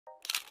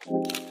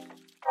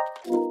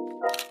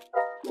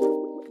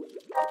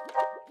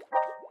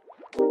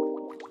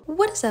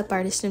What is up,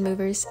 artists and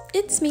movers?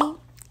 It's me,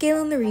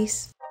 Gaylyn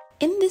Lareese.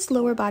 In this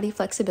lower body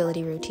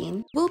flexibility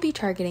routine, we'll be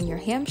targeting your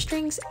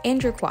hamstrings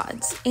and your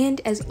quads. And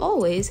as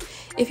always,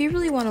 if you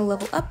really want to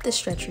level up this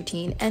stretch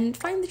routine and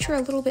find that you're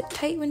a little bit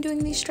tight when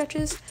doing these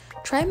stretches,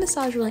 try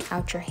massage rolling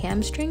out your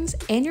hamstrings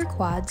and your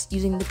quads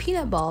using the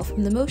peanut ball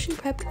from the Motion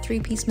Prep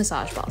 3-piece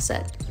massage ball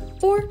set,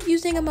 or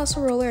using a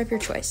muscle roller of your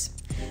choice.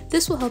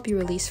 This will help you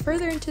release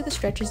further into the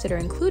stretches that are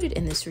included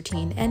in this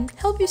routine and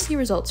help you see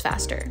results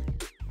faster.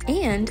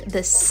 And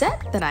the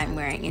set that I'm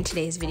wearing in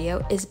today's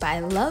video is by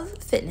Love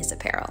Fitness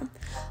Apparel.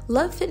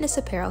 Love Fitness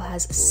Apparel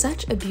has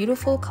such a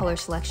beautiful color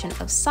selection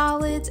of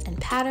solids and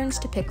patterns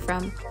to pick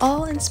from,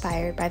 all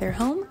inspired by their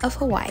home of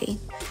Hawaii.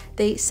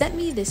 They sent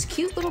me this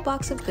cute little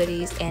box of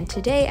goodies, and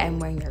today I'm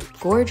wearing their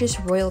gorgeous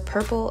royal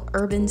purple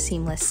urban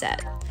seamless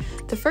set.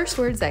 The first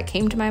words that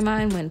came to my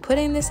mind when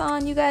putting this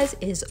on, you guys,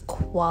 is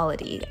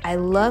quality. I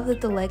love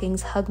that the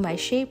leggings hug my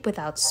shape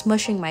without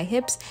smushing my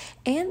hips,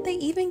 and they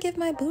even give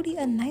my booty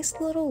a nice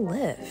little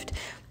lift.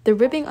 The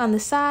ribbing on the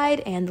side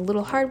and the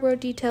little hardware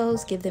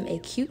details give them a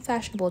cute,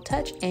 fashionable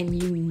touch,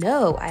 and you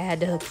know I had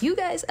to hook you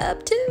guys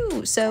up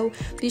too. So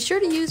be sure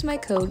to use my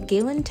code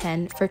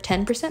Gaylyn10 for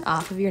 10%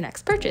 off of your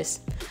next purchase.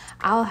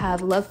 I'll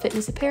have Love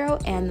Fitness Apparel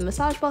and the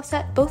massage ball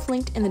set both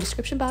linked in the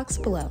description box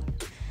below.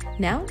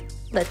 Now,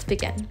 let's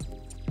begin.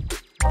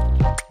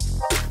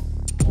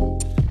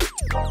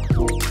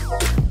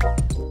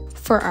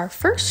 For our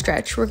first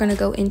stretch, we're going to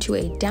go into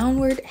a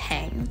downward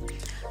hang.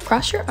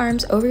 Cross your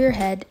arms over your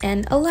head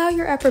and allow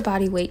your upper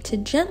body weight to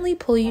gently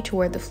pull you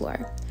toward the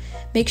floor.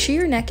 Make sure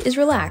your neck is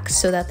relaxed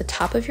so that the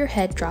top of your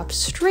head drops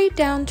straight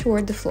down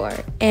toward the floor.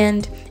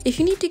 And if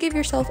you need to give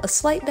yourself a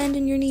slight bend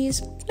in your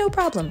knees, no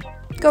problem.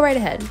 Go right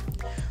ahead.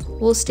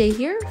 We'll stay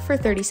here for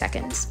 30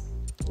 seconds.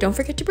 Don't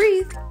forget to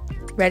breathe.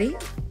 Ready,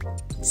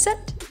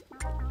 set,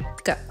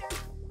 go.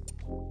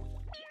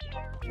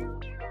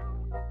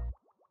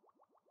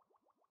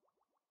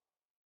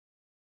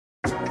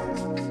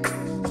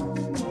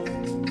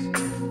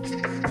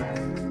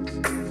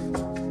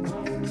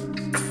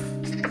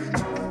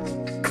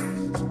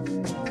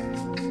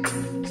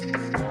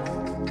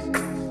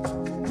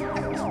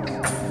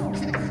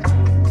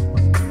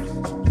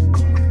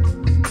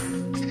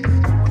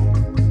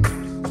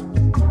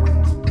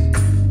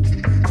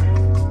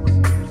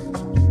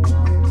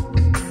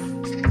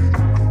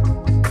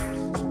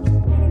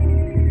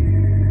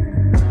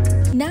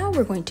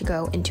 We're going to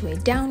go into a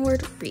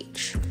downward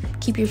reach.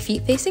 Keep your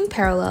feet facing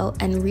parallel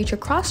and reach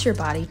across your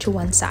body to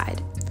one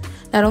side.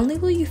 Not only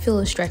will you feel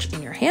a stretch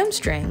in your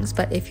hamstrings,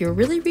 but if you're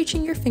really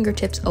reaching your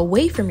fingertips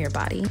away from your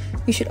body,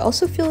 you should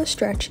also feel a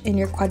stretch in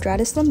your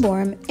quadratus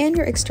lumborum and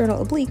your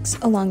external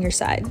obliques along your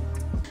side.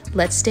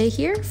 Let's stay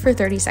here for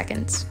 30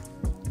 seconds.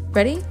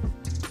 Ready,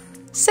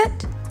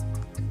 set,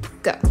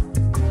 go.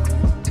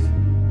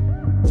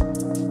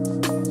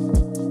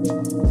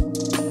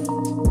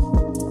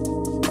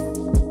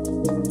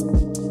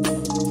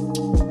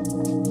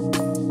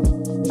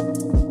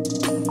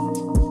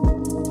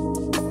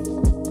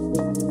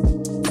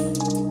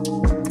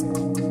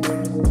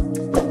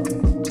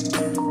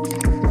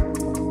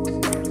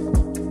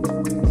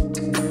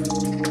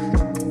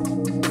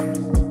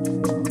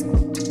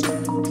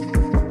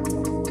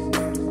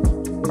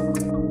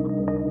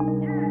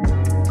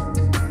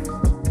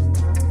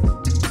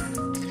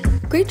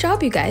 Great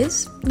job, you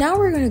guys. Now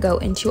we're going to go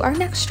into our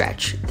next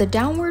stretch, the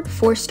downward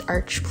forced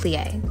arch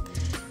plie.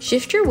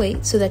 Shift your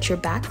weight so that your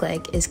back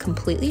leg is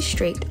completely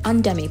straight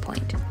on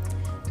demi-point.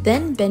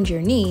 Then bend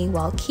your knee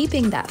while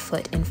keeping that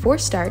foot in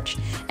forced arch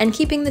and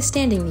keeping the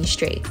standing knee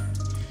straight.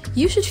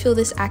 You should feel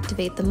this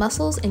activate the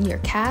muscles in your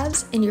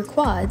calves, in your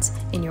quads,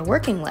 in your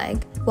working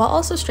leg, while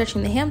also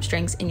stretching the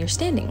hamstrings in your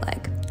standing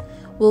leg.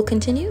 We'll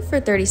continue for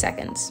 30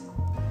 seconds.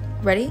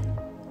 Ready,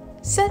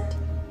 set,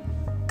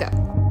 go.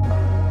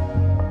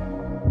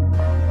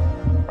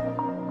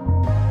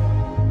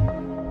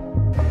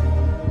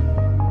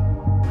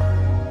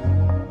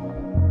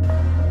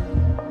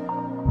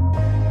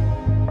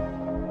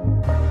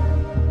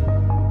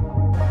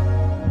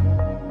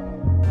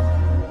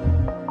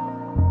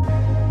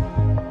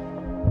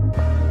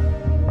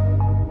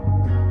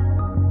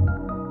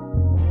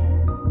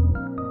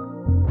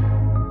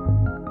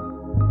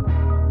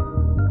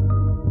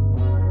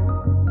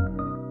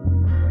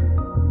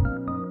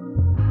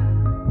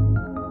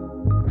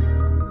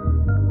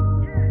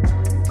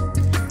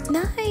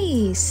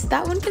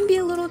 That one can be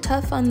a little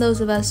tough on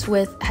those of us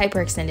with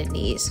hyperextended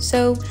knees,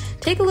 so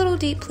take a little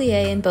deep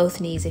plie in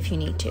both knees if you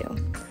need to.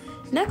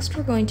 Next,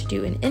 we're going to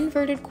do an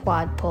inverted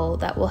quad pull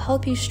that will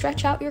help you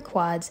stretch out your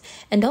quads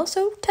and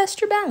also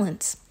test your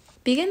balance.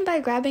 Begin by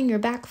grabbing your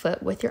back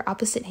foot with your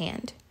opposite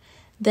hand.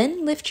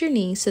 Then lift your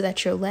knee so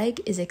that your leg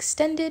is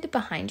extended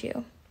behind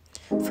you.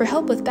 For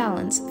help with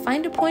balance,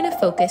 find a point of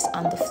focus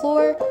on the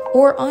floor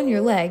or on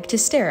your leg to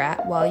stare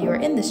at while you are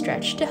in the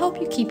stretch to help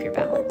you keep your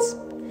balance.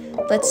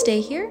 Let's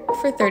stay here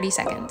for 30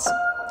 seconds.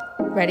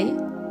 Ready,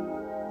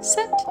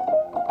 set,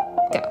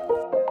 go.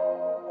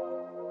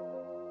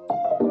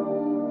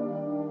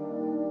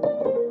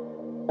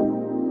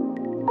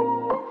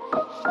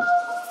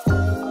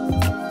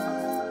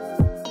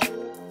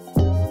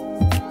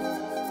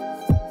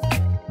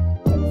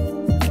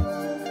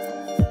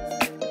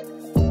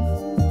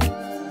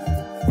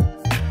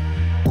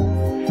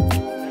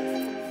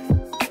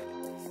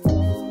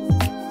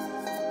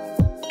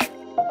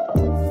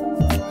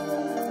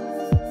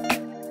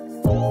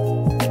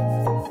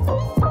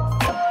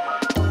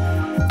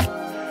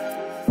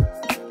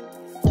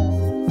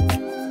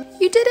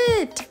 did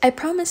it! I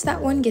promise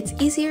that one gets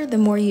easier the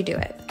more you do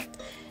it.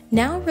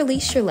 Now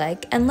release your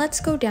leg and let's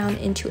go down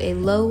into a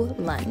low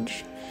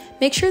lunge.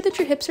 Make sure that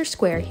your hips are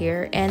square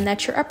here and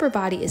that your upper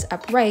body is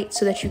upright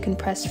so that you can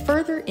press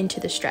further into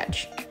the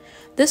stretch.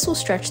 This will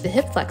stretch the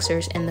hip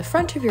flexors in the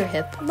front of your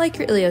hip like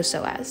your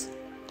iliopsoas.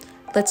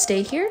 Let's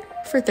stay here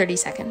for 30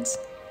 seconds.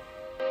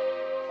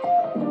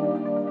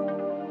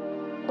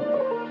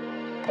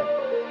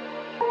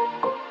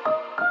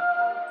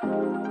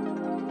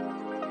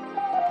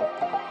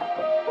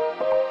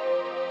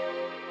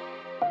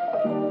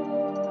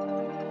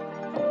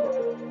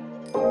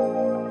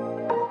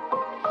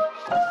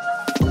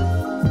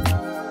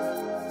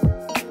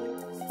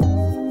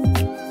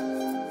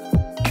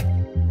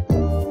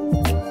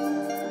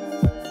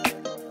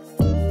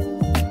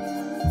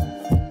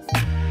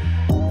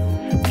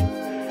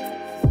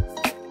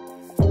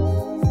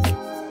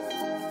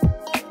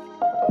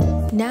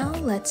 Now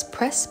let's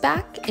press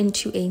back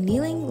into a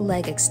kneeling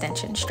leg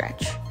extension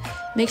stretch.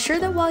 Make sure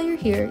that while you're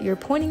here, you're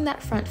pointing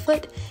that front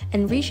foot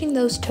and reaching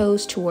those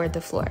toes toward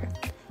the floor.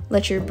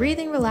 Let your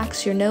breathing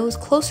relax your nose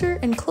closer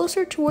and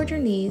closer toward your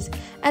knees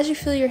as you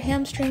feel your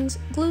hamstrings,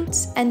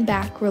 glutes, and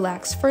back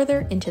relax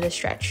further into the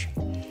stretch.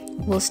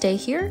 We'll stay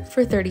here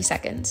for 30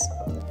 seconds.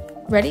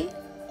 Ready,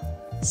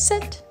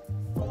 set,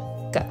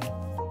 go.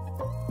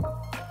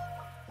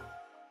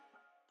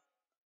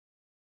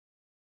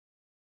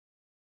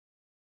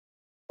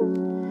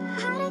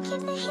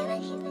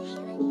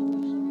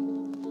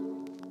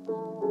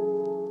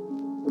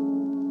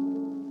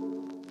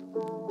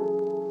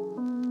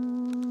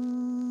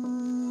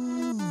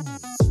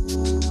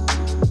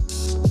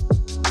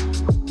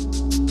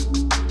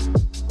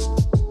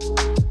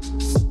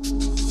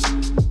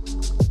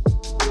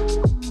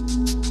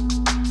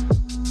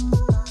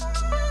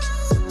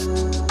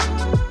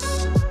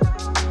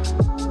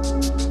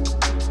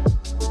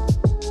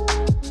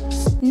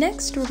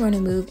 Next, we're going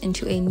to move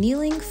into a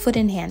kneeling foot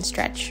and hand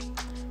stretch.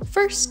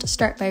 First,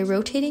 start by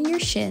rotating your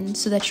shin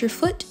so that your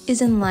foot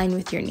is in line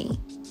with your knee.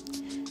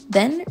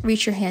 Then,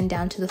 reach your hand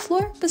down to the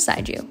floor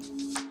beside you.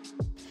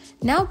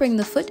 Now bring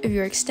the foot of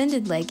your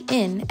extended leg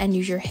in and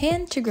use your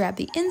hand to grab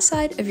the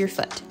inside of your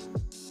foot.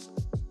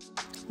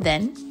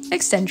 Then,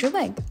 extend your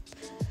leg.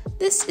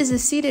 This is a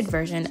seated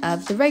version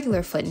of the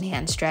regular foot and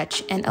hand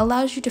stretch and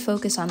allows you to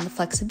focus on the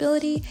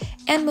flexibility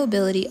and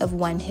mobility of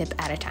one hip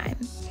at a time.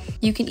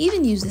 You can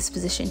even use this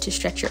position to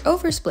stretch your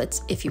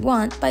oversplits if you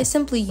want by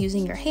simply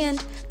using your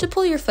hand to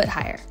pull your foot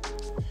higher.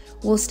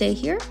 We'll stay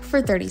here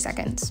for 30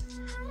 seconds.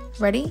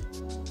 Ready,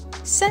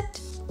 set,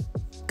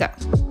 go.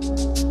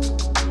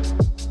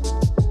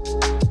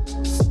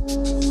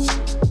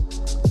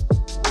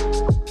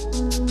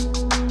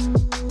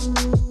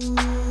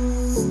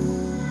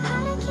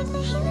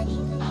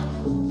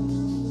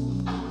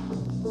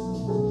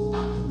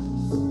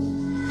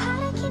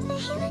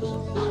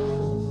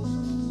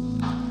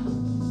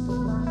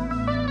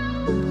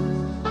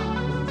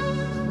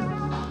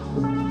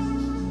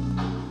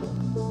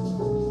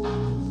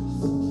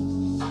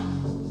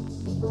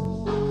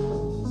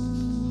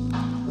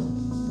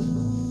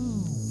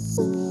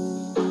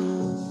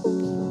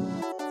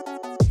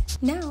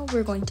 Now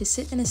we're going to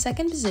sit in a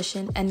second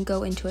position and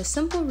go into a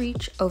simple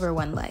reach over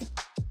one leg.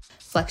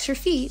 Flex your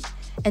feet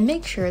and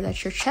make sure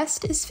that your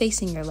chest is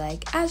facing your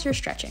leg as you're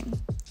stretching.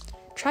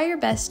 Try your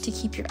best to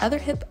keep your other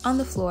hip on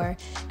the floor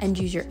and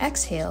use your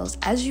exhales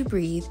as you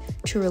breathe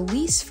to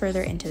release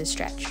further into the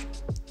stretch.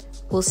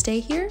 We'll stay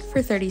here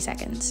for 30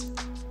 seconds.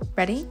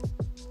 Ready,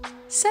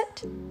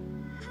 set,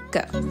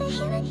 go.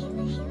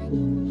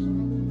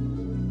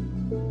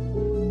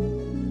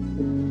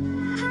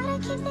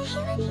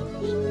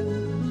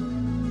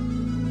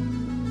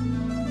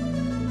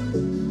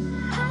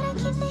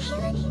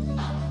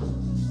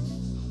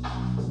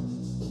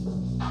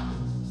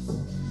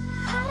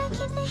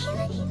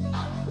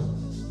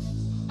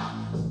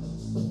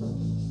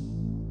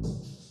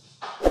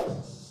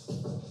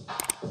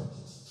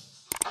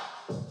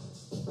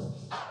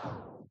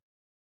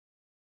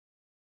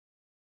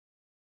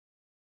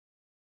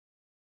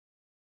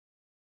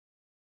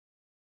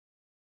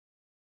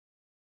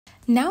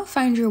 Now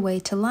find your way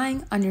to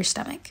lying on your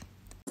stomach.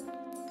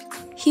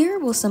 Here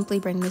we'll simply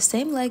bring the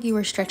same leg you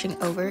were stretching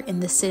over in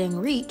the sitting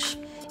reach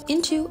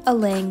into a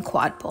laying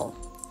quad pull.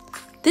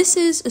 This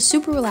is a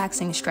super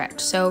relaxing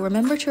stretch, so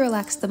remember to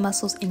relax the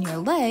muscles in your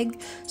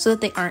leg so that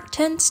they aren't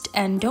tensed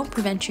and don't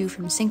prevent you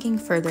from sinking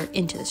further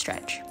into the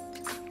stretch.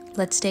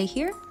 Let's stay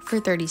here for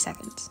 30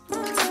 seconds.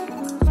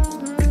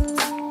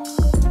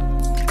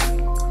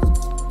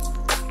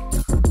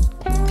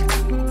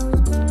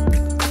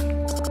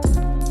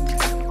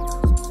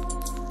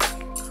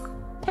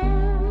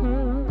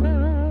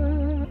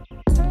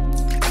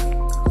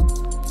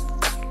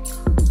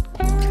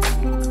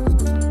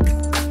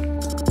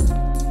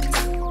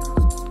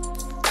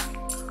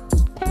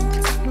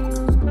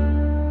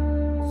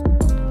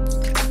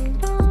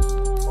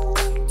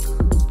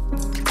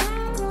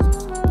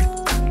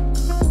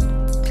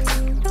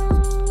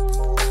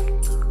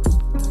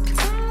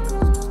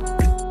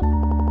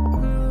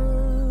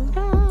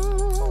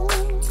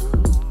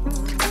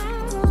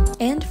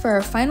 for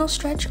our final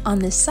stretch on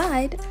this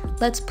side,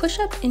 let's push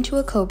up into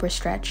a cobra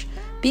stretch,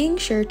 being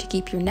sure to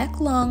keep your neck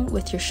long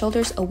with your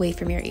shoulders away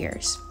from your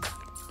ears.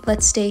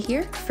 Let's stay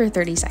here for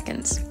 30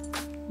 seconds.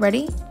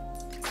 Ready,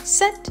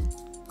 set,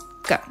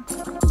 go.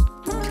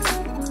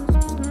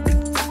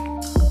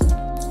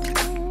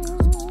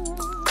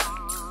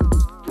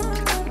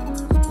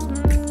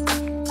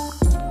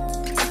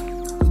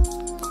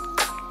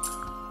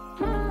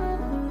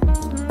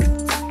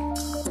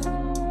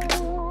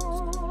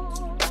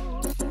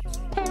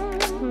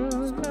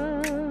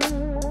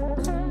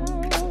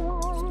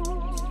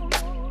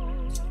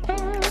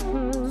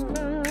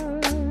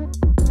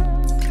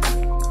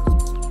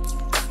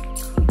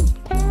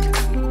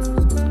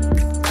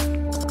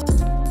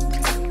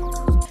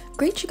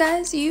 Great, you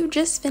guys, you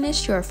just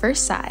finished your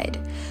first side.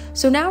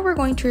 So now we're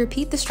going to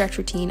repeat the stretch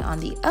routine on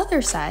the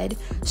other side,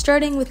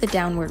 starting with the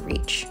downward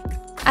reach.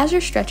 As you're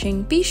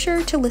stretching, be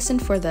sure to listen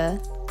for the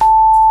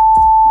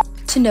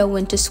to know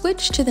when to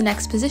switch to the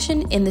next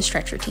position in the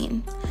stretch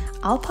routine.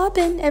 I'll pop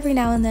in every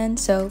now and then,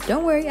 so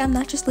don't worry, I'm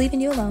not just leaving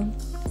you alone.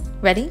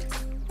 Ready,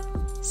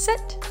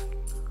 set,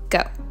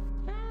 go.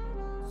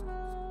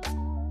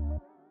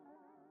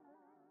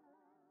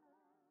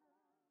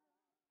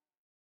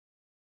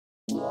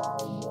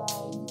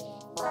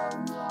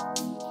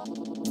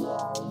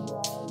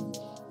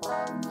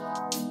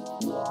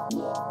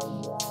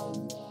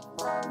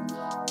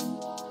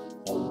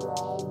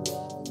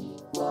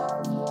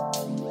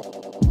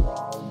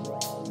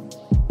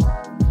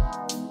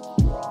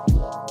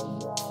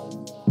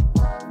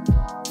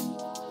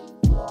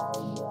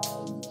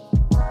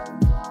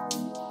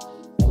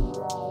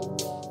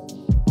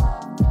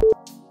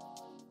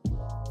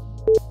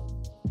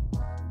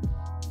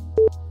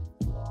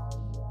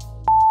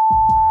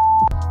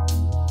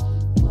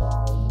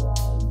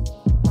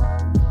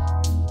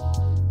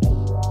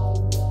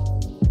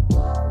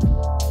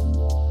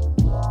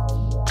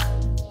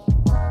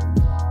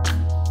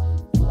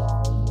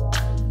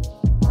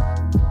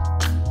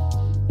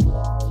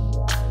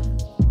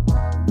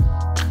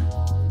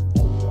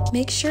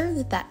 Make sure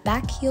that that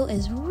back heel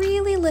is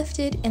really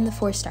lifted in the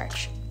forced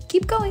arch.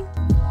 Keep going.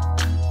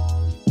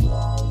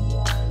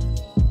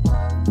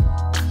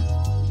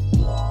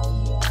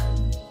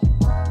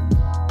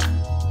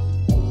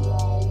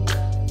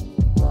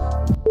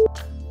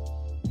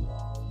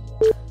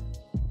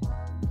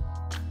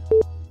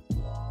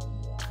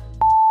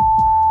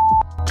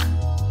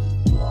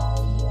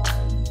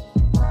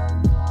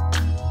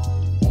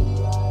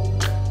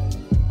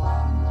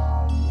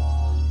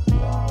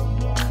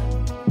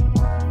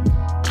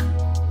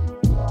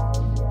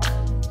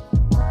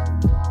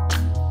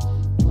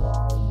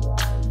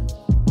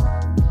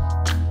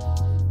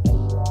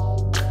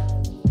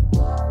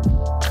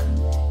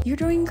 You're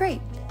doing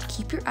great.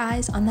 Keep your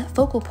eyes on that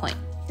focal point.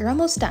 You're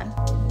almost done.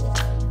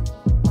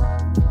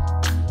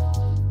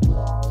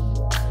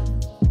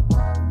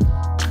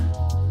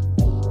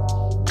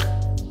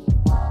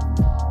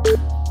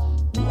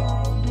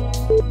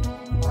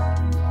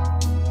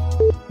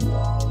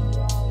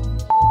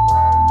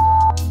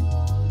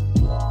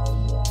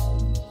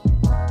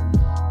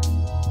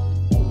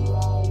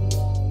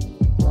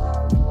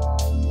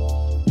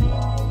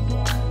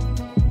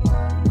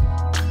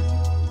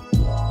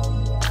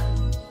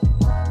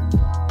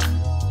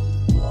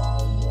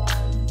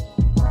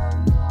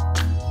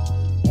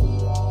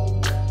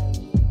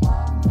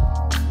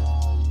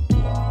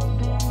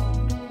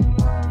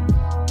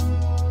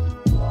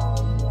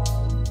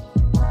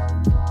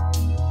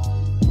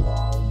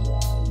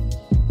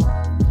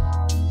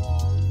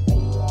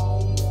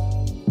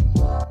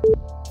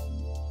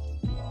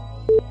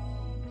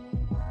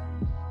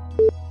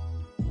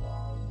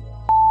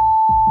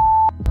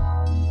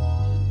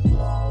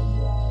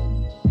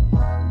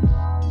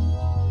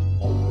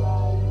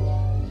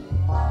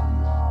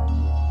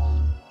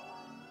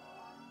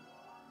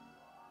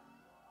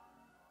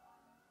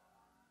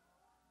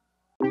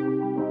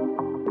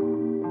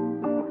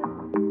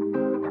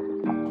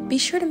 Be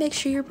sure to make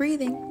sure you're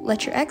breathing.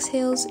 Let your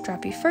exhales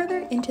drop you further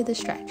into the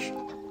stretch.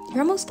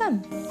 You're almost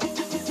done.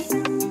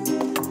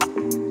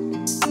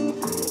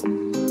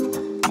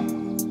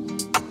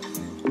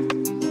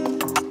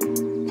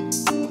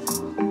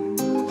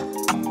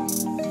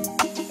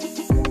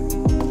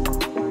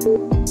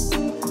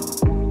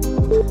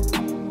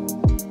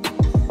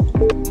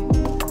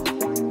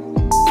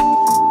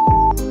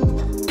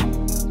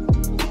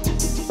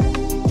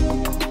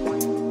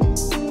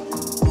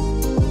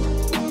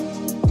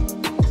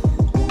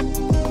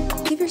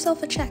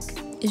 A check.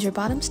 Is your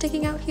bottom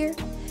sticking out here?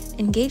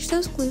 Engage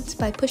those glutes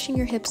by pushing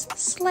your hips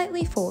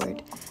slightly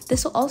forward.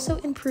 This will also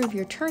improve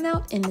your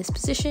turnout in this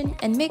position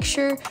and make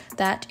sure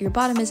that your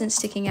bottom isn't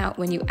sticking out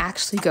when you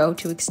actually go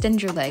to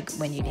extend your leg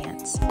when you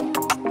dance.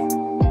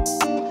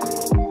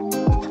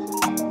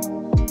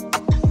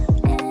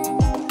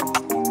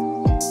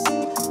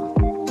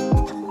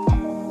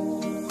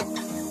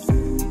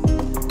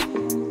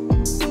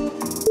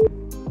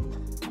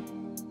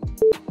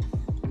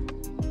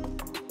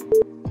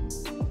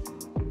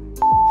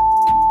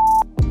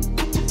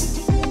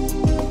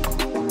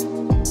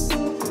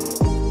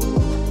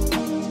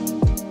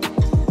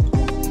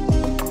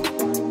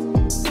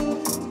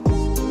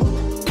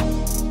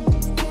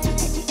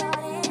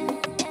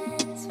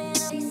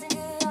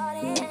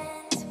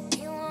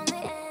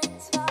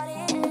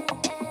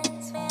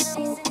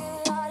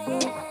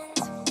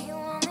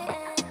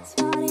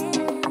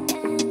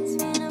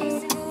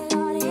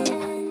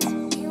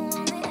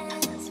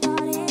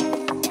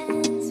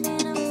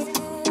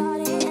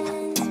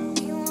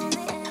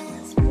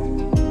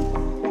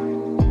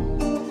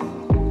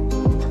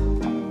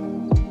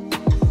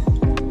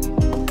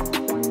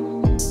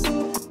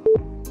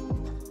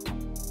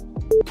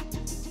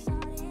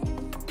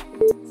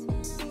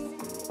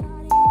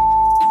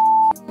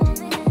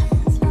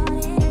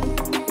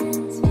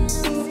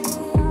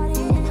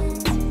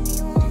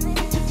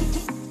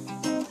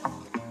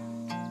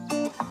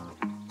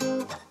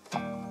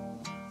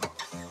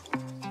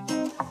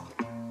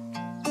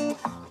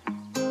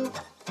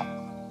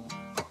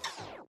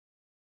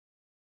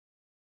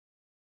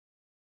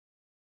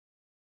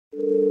 Be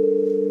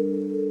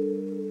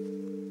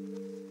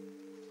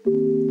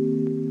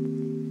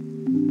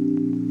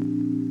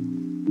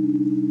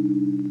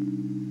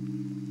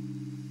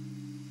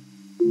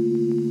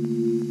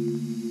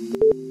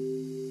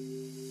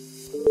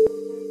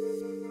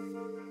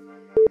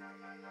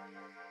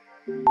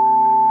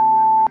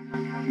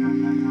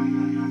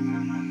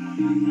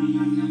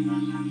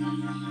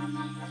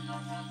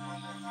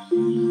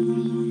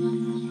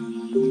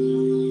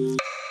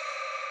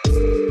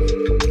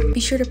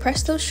sure to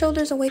press those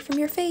shoulders away from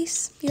your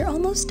face. You're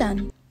almost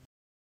done.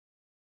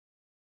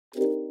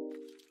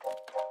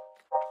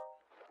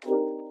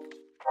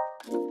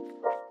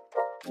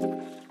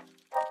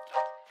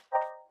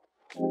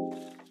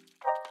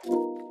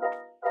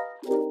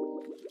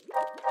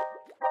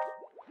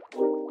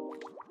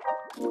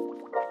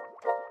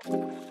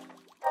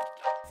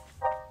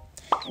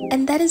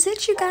 And that is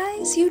it, you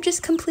guys. You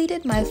just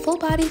completed my full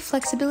body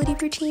flexibility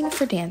routine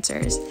for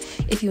dancers.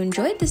 If you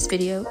enjoyed this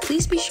video,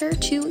 please be sure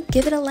to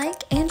give it a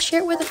like and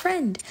share it with a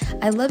friend.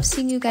 I love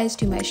seeing you guys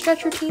do my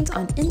stretch routines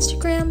on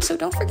Instagram, so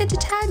don't forget to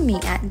tag me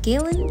at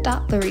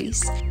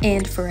Gaylyn.Lareese.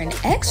 And for an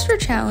extra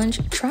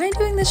challenge, try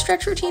doing this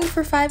stretch routine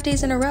for 5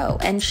 days in a row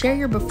and share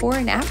your before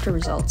and after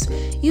results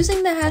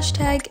using the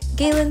hashtag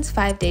Gaylyn's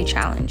 5-Day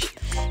Challenge.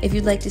 If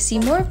you'd like to see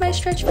more of my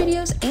stretch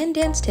videos and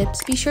dance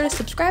tips, be sure to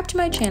subscribe to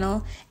my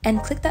channel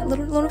and click that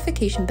little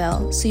notification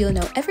bell so you'll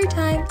know every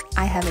time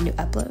I have a new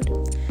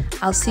upload.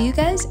 I'll see you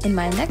guys in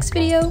my next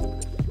video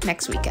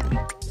next weekend.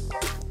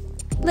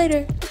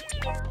 Later.